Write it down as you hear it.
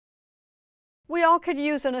We all could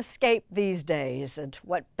use an escape these days, and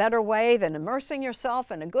what better way than immersing yourself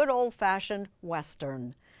in a good old-fashioned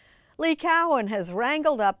Western? Lee Cowan has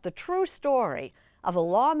wrangled up the true story of a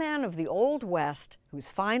lawman of the Old West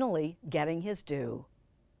who's finally getting his due.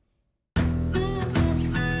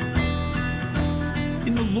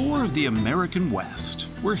 In the lore of the American West,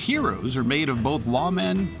 where heroes are made of both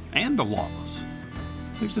lawmen and the lawless,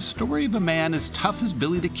 there's a story of a man as tough as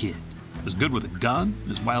Billy the Kid, as good with a gun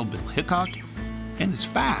as Wild Bill Hickok, and as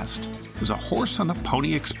fast as a horse on the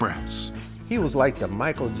Pony Express. He was like the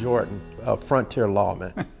Michael Jordan of frontier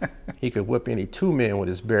lawmen. He could whip any two men with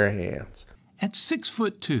his bare hands. At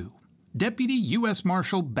 6'2", Deputy U.S.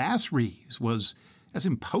 Marshal Bass Reeves was as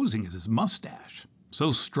imposing as his mustache.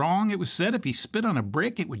 So strong it was said if he spit on a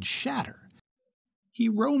brick, it would shatter. He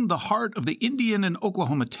roamed the heart of the Indian and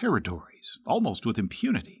Oklahoma territories, almost with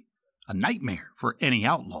impunity, a nightmare for any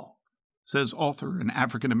outlaw, says author and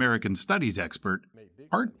African-American studies expert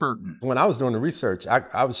Art Burton. When I was doing the research,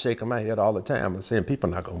 I was shaking my head all the time and saying, people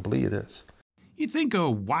are not going to believe this. You'd think a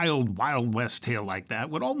wild, Wild West tale like that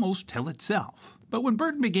would almost tell itself. But when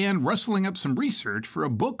Burton began rustling up some research for a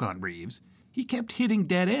book on Reeves, he kept hitting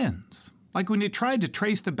dead ends, like when he tried to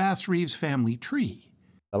trace the Bass Reeves family tree.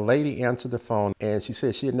 A lady answered the phone, and she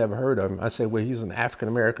said she had never heard of him. I said, well, he's an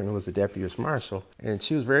African-American who was a deputy U.S. Marshal. And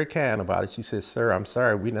she was very kind about it. She said, sir, I'm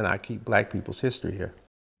sorry, we do not keep black people's history here.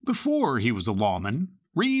 Before he was a lawman,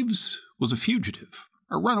 Reeves was a fugitive,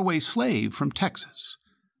 a runaway slave from Texas.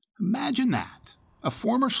 Imagine that, a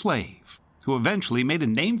former slave who eventually made a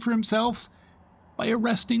name for himself by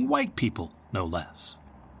arresting white people, no less.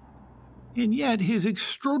 And yet his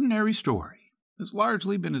extraordinary story has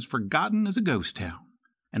largely been as forgotten as a ghost town.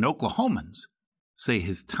 And Oklahomans say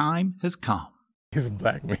his time has come. He's a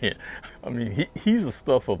black man. I mean, he's the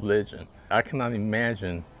stuff of legend. I cannot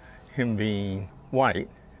imagine him being white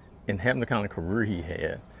and having the kind of career he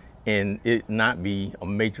had and it not be a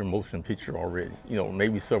major motion picture already, you know,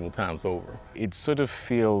 maybe several times over. It sort of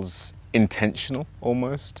feels intentional,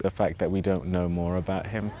 almost, the fact that we don't know more about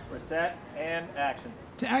him. We're set and action.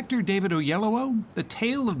 To actor David Oyelowo, the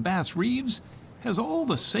tale of Bass Reeves has all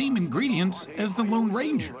the same ingredients as the Lone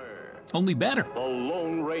Ranger, only better. The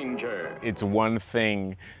Lone Ranger. It's one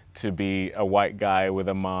thing to be a white guy with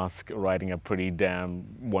a mask riding a pretty damn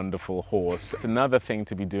wonderful horse. It's another thing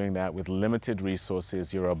to be doing that with limited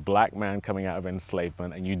resources. You're a black man coming out of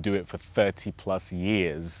enslavement and you do it for 30+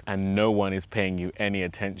 years and no one is paying you any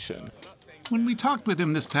attention. When we talked with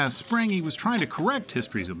him this past spring, he was trying to correct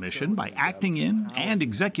history's omission by acting in and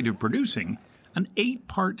executive producing an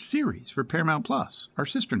 8-part series for Paramount Plus, our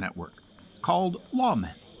sister network, called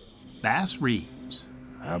Lawmen, Bass Reeves.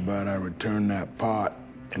 How about I return that part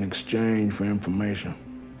in exchange for information?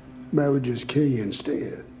 I would just kill you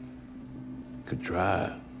instead. Could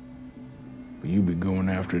try. But you be going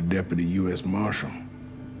after a deputy U.S. Marshal,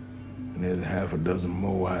 and there's half a dozen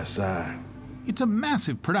more outside. It's a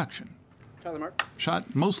massive production.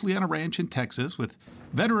 Shot mostly on a ranch in Texas with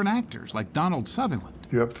veteran actors like Donald Sutherland.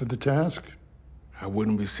 You up for the task? I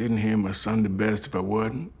wouldn't be sitting here in my Sunday best if I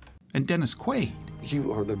wasn't. And Dennis Quaid.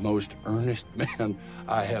 You are the most earnest man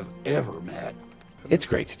I have ever met. It's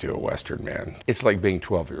great to do a Western, man. It's like being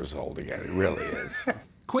 12 years old again. It really is.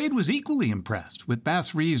 Quaid was equally impressed with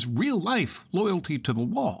Bass Reeves' real-life loyalty to the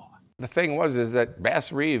law. The thing is that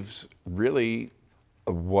Bass Reeves really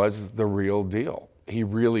was the real deal. He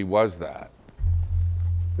really was that.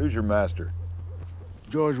 Who's your master?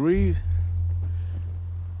 George Reeves.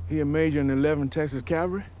 He a major in the 11th Texas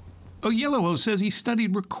Cavalry. Oyelowo says he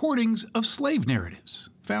studied recordings of slave narratives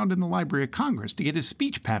found in the Library of Congress to get his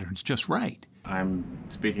speech patterns just right. I'm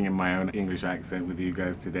speaking in my own English accent with you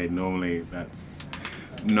guys today. Normally, that's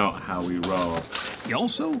not how we roll. He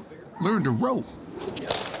also learned to rope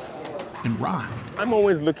and ride. I'm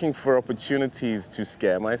always looking for opportunities to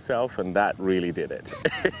scare myself, and that really did it.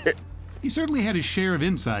 He certainly had his share of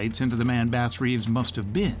insights into the man Bass Reeves must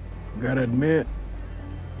have been. Gotta admit,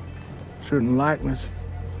 certain likeness.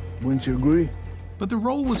 Wouldn't you agree? But the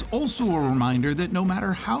role was also a reminder that no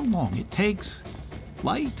matter how long it takes,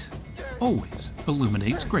 light always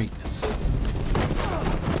illuminates greatness.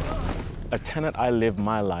 A tenet I live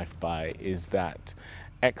my life by is that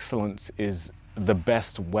excellence is the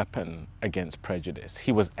best weapon against prejudice.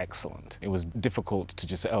 He was excellent. It was difficult to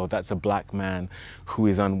just say, oh, that's a black man who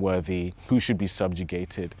is unworthy, who should be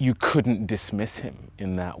subjugated. You couldn't dismiss him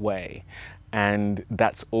in that way. And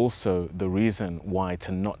that's also the reason why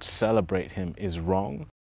to not celebrate him is wrong.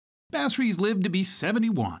 Bass Reeves lived to be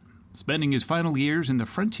 71, spending his final years in the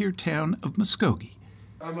frontier town of Muskogee.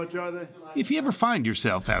 How much are they? If you ever find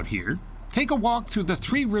yourself out here, take a walk through the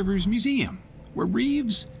Three Rivers Museum, where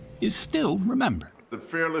Reeves is still remembered. The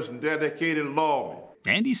fearless and dedicated lawman.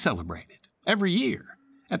 And he's celebrated every year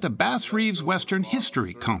at the Bass Reeves Western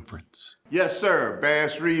History Conference. Yes, sir.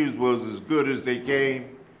 Bass Reeves was as good as they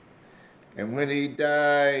came. And when he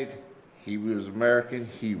died, he was American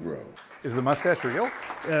hero. Is the mustache real?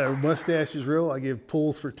 Mustache is real. I give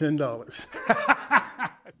pulls for $10.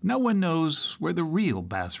 No one knows where the real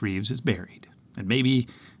Bass Reeves is buried, and maybe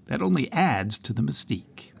that only adds to the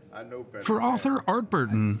mystique. For author Art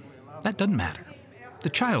Burton, that doesn't matter. The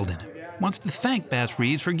child in him wants to thank Bass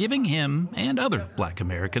Reeves for giving him and other black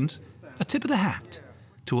Americans a tip of the hat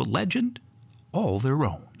to a legend all their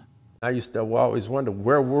own. I used to always wonder,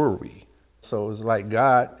 where were we? So it was like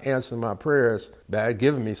God answered my prayers by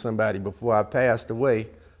giving me somebody before I passed away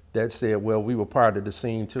that said, well, we were part of the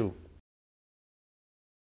scene too.